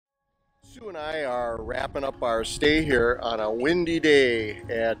Sue and I are wrapping up our stay here on a windy day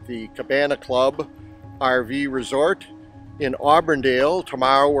at the Cabana Club RV Resort in Auburndale.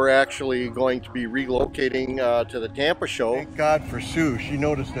 Tomorrow we're actually going to be relocating to the Tampa show. Thank God for Sue. She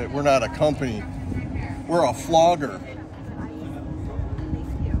noticed that we're not a company. We're a flogger.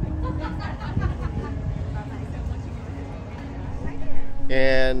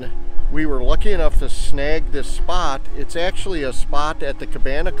 And we were lucky enough to snag this spot. It's actually a spot at the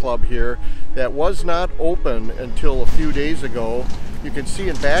Cabana Club here that was not open until a few days ago. You can see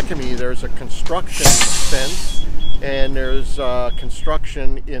in back of me there's a construction fence, and there's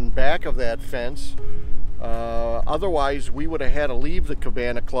construction in back of that fence. Otherwise we would have had to leave the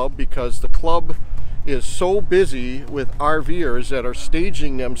Cabana Club because the club is so busy with RVers that are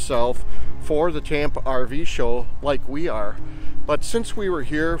staging themselves for the Tampa RV show like we are. But since we were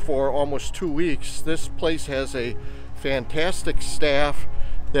here for almost 2 weeks, this place has a fantastic staff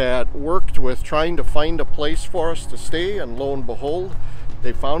that worked with trying to find a place for us to stay, and lo and behold,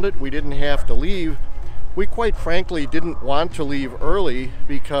 they found it. We didn't have to leave. We quite frankly didn't want to leave early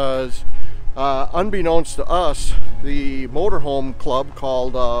because unbeknownst to us, the motorhome club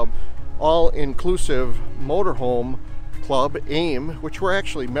called All-Inclusive Motorhome Club, AIM, which we're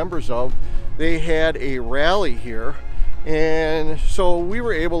actually members of, they had a rally here. And so we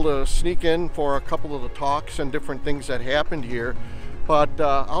were able to sneak in for a couple of the talks and different things that happened here. But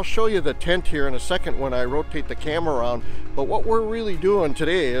I'll show you the tent here in a second when I rotate the camera around. But what we're really doing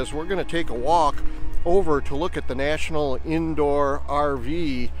today is we're going to take a walk over to look at the National Indoor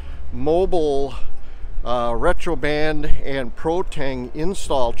RV Mobile Retroband and Pro-Tang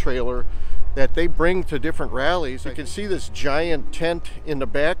install trailer that they bring to different rallies. You can see this giant tent in the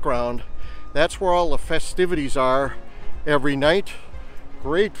background. That's where all the festivities are every night.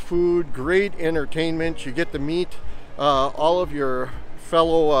 Great food, great entertainment. You get to meet all of your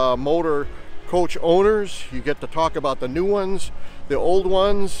fellow motor coach owners. You get to talk about the new ones, the old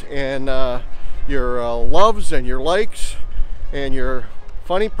ones, and your loves and your likes, and your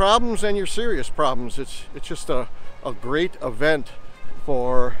funny problems and your serious problems. It's just a great event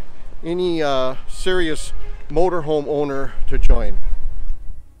for any serious motorhome owner to join.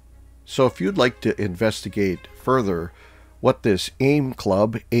 So if you'd like to investigate further what this AIM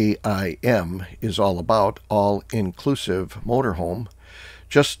Club, AIM, is all about, All-Inclusive Motorhome,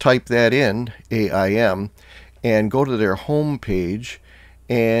 just type that in, AIM, and go to their home page,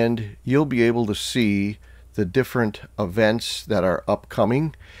 and you'll be able to see the different events that are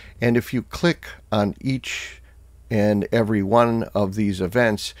upcoming. And if you click on each and every one of these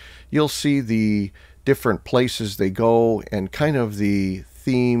events, you'll see the different places they go and kind of the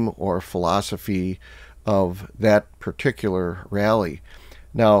theme or philosophy of that particular rally.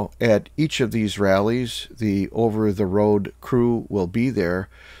 Now, at each of these rallies, the over-the-road crew will be there,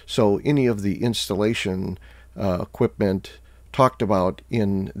 so any of the installation equipment talked about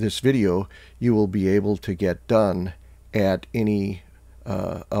in this video, you will be able to get done at any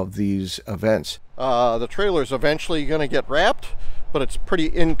of these events. The trailer is eventually going to get wrapped, but it's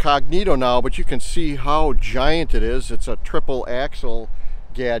pretty incognito now, but you can see how giant it is. It's a triple axle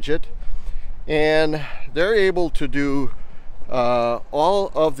gadget, and they're able to do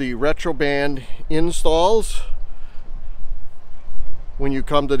all of the Retroband installs when you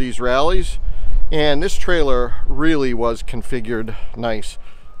come to these rallies, and this trailer really was configured nice.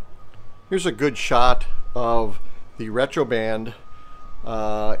 Here's a good shot of the Retroband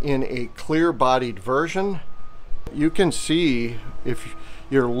in a clear bodied version. You can see, if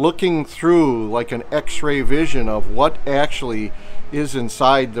you're looking through like an x-ray vision of what actually is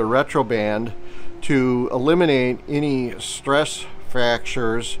inside the Retroband, to eliminate any stress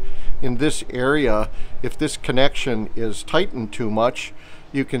fractures in this area. If this connection is tightened too much,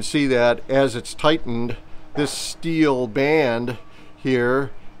 you can see that as it's tightened, this steel band here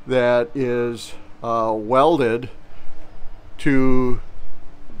that is welded to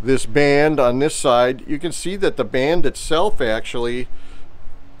this band on this side, you can see that the band itself actually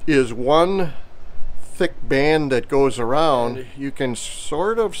is one thick band that goes around. You can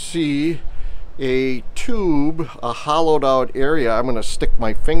sort of see a tube, a hollowed out area. I'm going to stick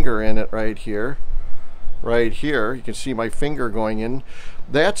my finger in it right here. Right here, you can see my finger going in.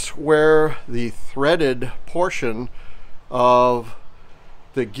 That's where the threaded portion of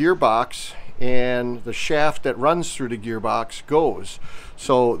the gearbox and the shaft that runs through the gearbox goes.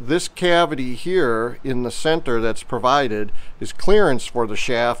 So this cavity here in the center that's provided is clearance for the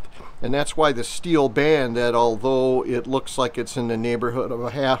shaft, and that's why the steel band, that although it looks like it's in the neighborhood of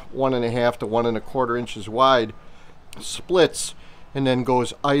 1.5 to 1.25 inches wide, splits and then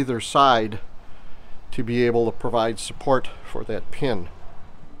goes either side to be able to provide support for that pin.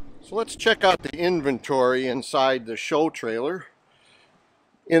 So let's check out the inventory inside the show trailer.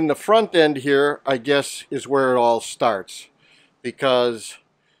 In the front end here, I guess, is where it all starts, because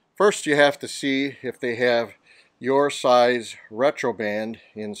first you have to see if they have your size retro band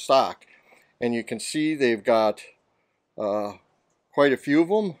in stock. And you can see they've got quite a few of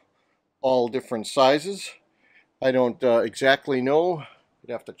them, all different sizes. I don't exactly know.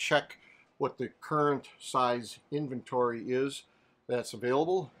 You'd have to check what the current size inventory is that's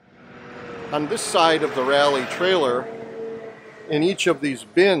available. On this side of the Rally trailer, in each of these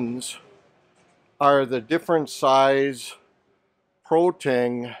bins are the different size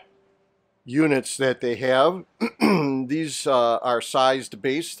Protang units that they have. These are sized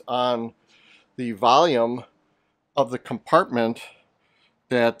based on the volume of the compartment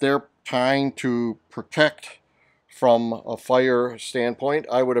that they're trying to protect from a fire standpoint.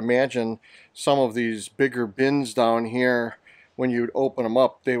 I would imagine some of these bigger bins down here, when you'd open them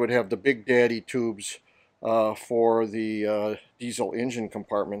up, they would have the big daddy tubes for the diesel engine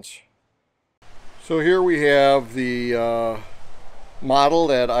compartments. So here we have the model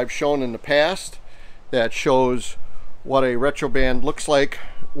that I've shown in the past that shows what a retro band looks like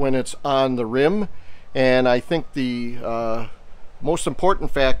when it's on the rim. And I think the most important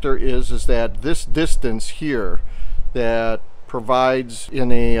factor is that this distance here that provides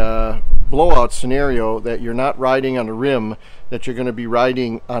in a blowout scenario that you're not riding on the rim, that you're going to be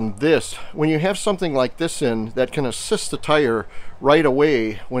riding on this. When you have something like this in that can assist the tire right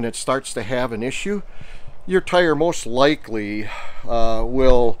away when it starts to have an issue, your tire most likely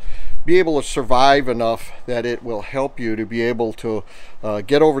will be able to survive enough that it will help you to be able to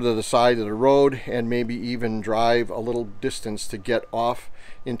get over to the side of the road and maybe even drive a little distance to get off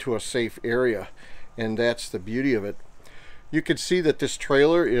into a safe area. And that's the beauty of it. You can see that this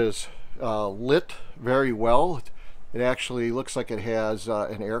trailer is lit very well. It actually looks like it has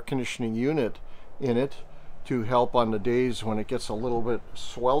an air conditioning unit in it to help on the days when it gets a little bit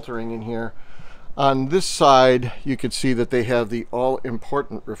sweltering in here. On this side, you can see that they have the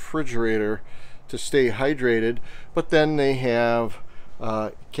all-important refrigerator to stay hydrated, but then they have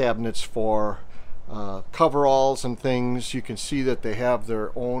cabinets for coveralls and things. You can see that they have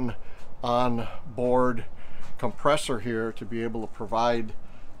their own on-board compressor here to be able to provide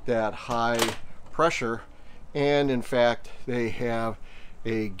that high pressure. And in fact, they have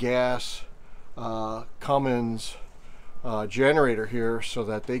a gas Cummins generator here so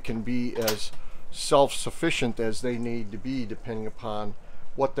that they can be as self-sufficient as they need to be depending upon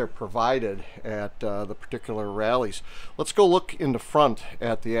what they're provided at the particular rallies. Let's go look in the front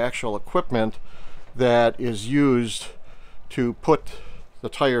at the actual equipment that is used to put the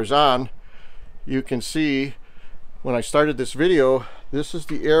tires on. You can see when I started this video, this is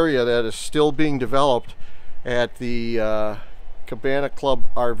the area that is still being developed at the Cabana Club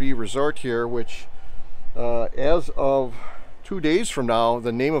RV Resort here, which as of 2 days from now,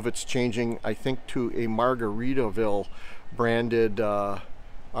 the name of it's changing, I think, to a Margaritaville branded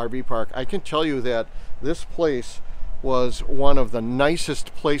RV park. I can tell you that this place was one of the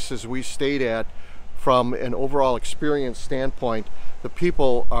nicest places we stayed at from an overall experience standpoint. The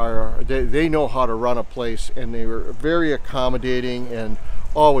people they know how to run a place, and they were very accommodating and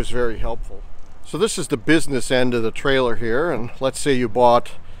always very helpful. So this is the business end of the trailer here, and let's say you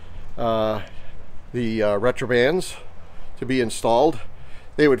bought the retro bands to be installed.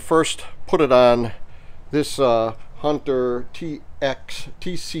 They would first put it on this Hunter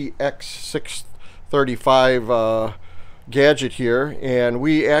TCX 635 gadget here, and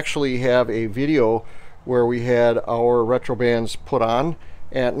we actually have a video where we had our retro bands put on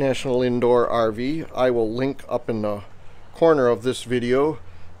at National Indoor RV. I will link up in the corner of this video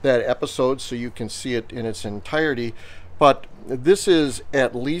that episode so you can see it in its entirety. But this is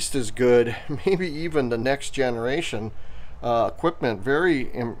at least as good, maybe even the next generation equipment.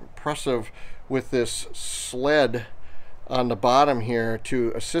 Very impressive with this sled on the bottom here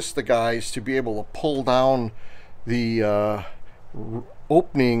to assist the guys to be able to pull down the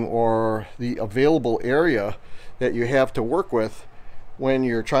opening or the available area that you have to work with when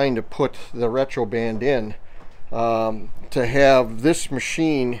you're trying to put the retro band in. To have this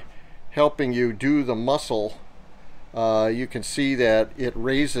machine helping you do the muscle, you can see that it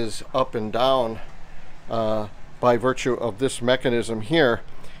raises up and down by virtue of this mechanism here.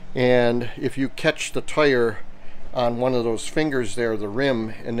 And if you catch the tire on one of those fingers there, the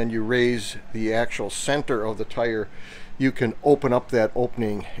rim, and then you raise the actual center of the tire, you can open up that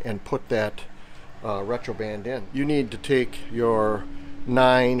opening and put that retro band in. You need to take your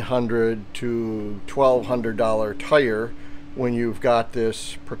 $900 to $1,200 tire when you've got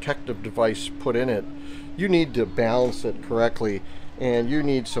this protective device put in it. You need to balance it correctly and you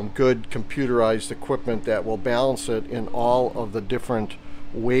need some good computerized equipment that will balance it in all of the different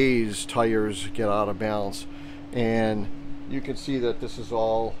ways tires get out of balance. And you can see that this is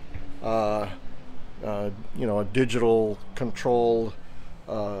all you know, a digital control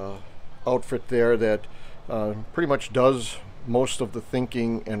outfit there that pretty much does most of the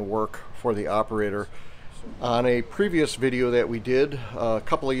thinking and work for the operator. On a previous video that we did a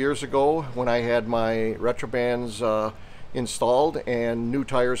couple of years ago, when I had my Retrobands installed and new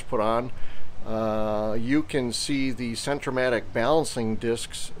tires put on, you can see the Centromatic balancing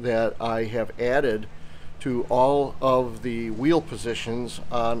discs that I have added to all of the wheel positions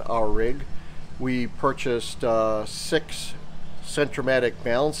on our rig. We purchased 6 Centromatic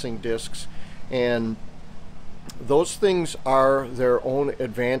balancing discs, and those things are their own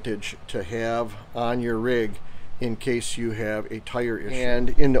advantage to have on your rig in case you have a tire issue. And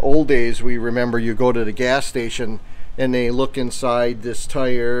in the old days, we remember you go to the gas station and they look inside this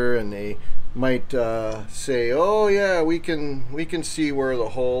tire and they might say, oh yeah, we can see where the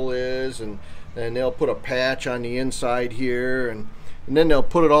hole is, and they'll put a patch on the inside here, and then they'll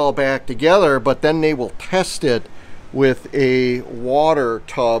put it all back together, but then they will test it with a water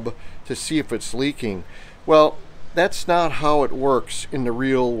tub to see if it's leaking. Well, that's not how it works in the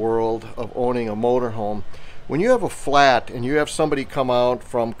real world of owning a motorhome. When you have a flat and you have somebody come out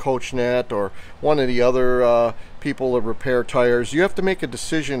from CoachNet or one of the other people that repair tires, you have to make a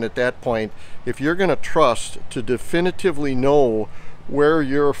decision at that point if you're going to trust to definitively know where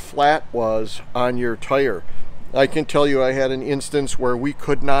your flat was on your tire. I can tell you I had an instance where we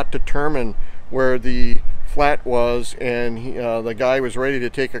could not determine where the flat was, and the guy was ready to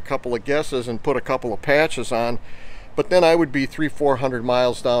take a couple of guesses and put a couple of patches on, but then I would be 300-400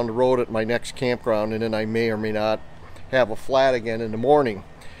 miles down the road at my next campground, and then I may or may not have a flat again in the morning.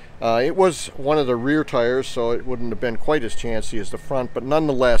 It was one of the rear tires, so it wouldn't have been quite as chancy as the front, but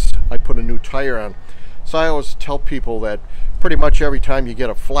nonetheless I put a new tire on. So I always tell people that pretty much every time you get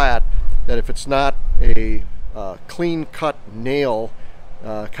a flat, that if it's not a clean cut nail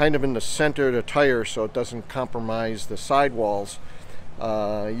kind of in the center of the tire so it doesn't compromise the sidewalls,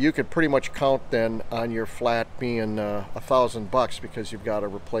 you could pretty much count then on your flat being $1,000 because you've got to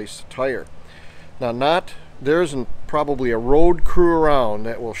replace the tire. Now, there isn't probably a road crew around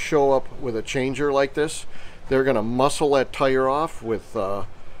that will show up with a changer like this. They're going to muscle that tire off with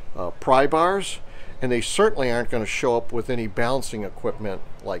pry bars, and they certainly aren't going to show up with any balancing equipment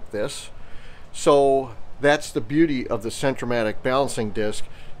like this. So that's the beauty of the Centromatic balancing disc,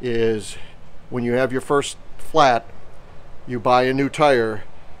 is when you have your first flat, you buy a new tire,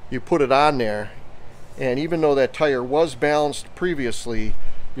 you put it on there, and even though that tire was balanced previously,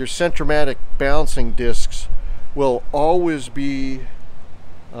 your Centromatic balancing discs will always be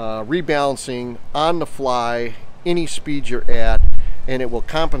rebalancing on the fly any speed you're at, and it will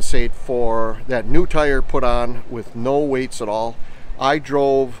compensate for that new tire put on with no weights at all. I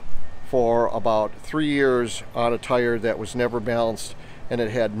drove for about 3 years on a tire that was never balanced, and it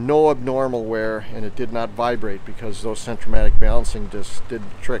had no abnormal wear, and it did not vibrate because those Centromatic balancing discs did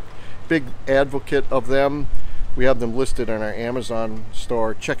the trick. Big advocate of them. We have them listed in our Amazon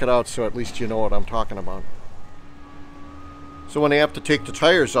store. Check it out so at least you know what I'm talking about. So when they have to take the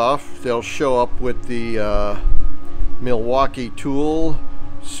tires off, they'll show up with the Milwaukee Tool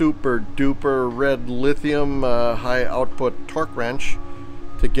super duper red lithium high output torque wrench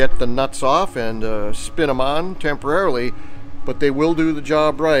to get the nuts off and spin them on temporarily, but they will do the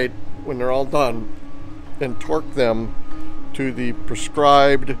job right when they're all done and torque them to the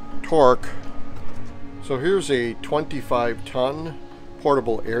prescribed torque. So here's a 25-ton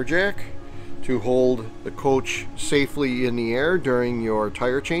portable air jack to hold the coach safely in the air during your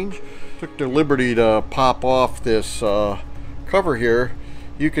tire change. Took the liberty to pop off this cover here.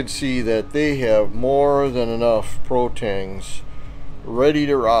 You can see that they have more than enough pro-tangs ready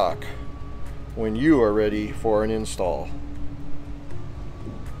to rock when you are ready for an install.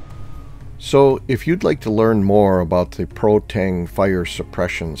 So if you'd like to learn more about the ProTang fire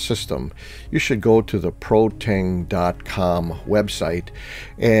suppression system, you should go to the protang.com website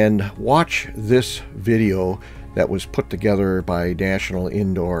and watch this video that was put together by National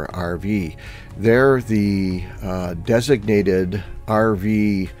Indoor RV. They're the designated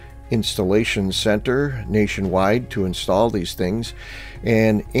RV installation center nationwide to install these things,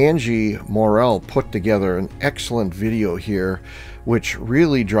 and Angie Morrell put together an excellent video here which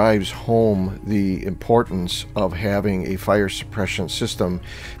really drives home the importance of having a fire suppression system,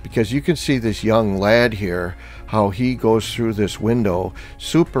 because you can see this young lad here, how he goes through this window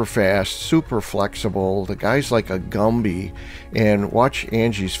super fast, super flexible. The guy's like a Gumby, and watch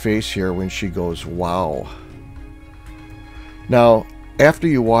Angie's face here when she goes, wow. Now, after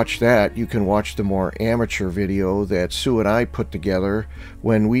you watch that, you can watch the more amateur video that Sue and I put together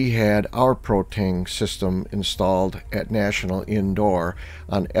when we had our propane system installed at National Indoor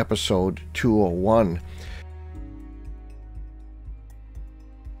on episode 201.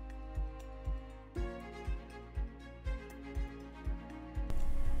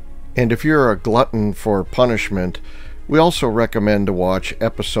 And if you're a glutton for punishment, we also recommend to watch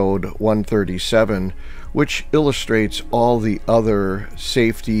episode 137, which illustrates all the other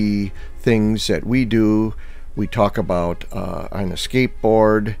safety things that we do. We talk about on a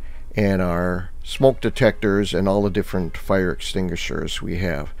skateboard and our smoke detectors and all the different fire extinguishers we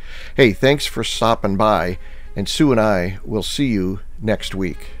have. Hey, thanks for stopping by, and Sue and I will see you next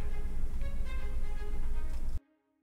week.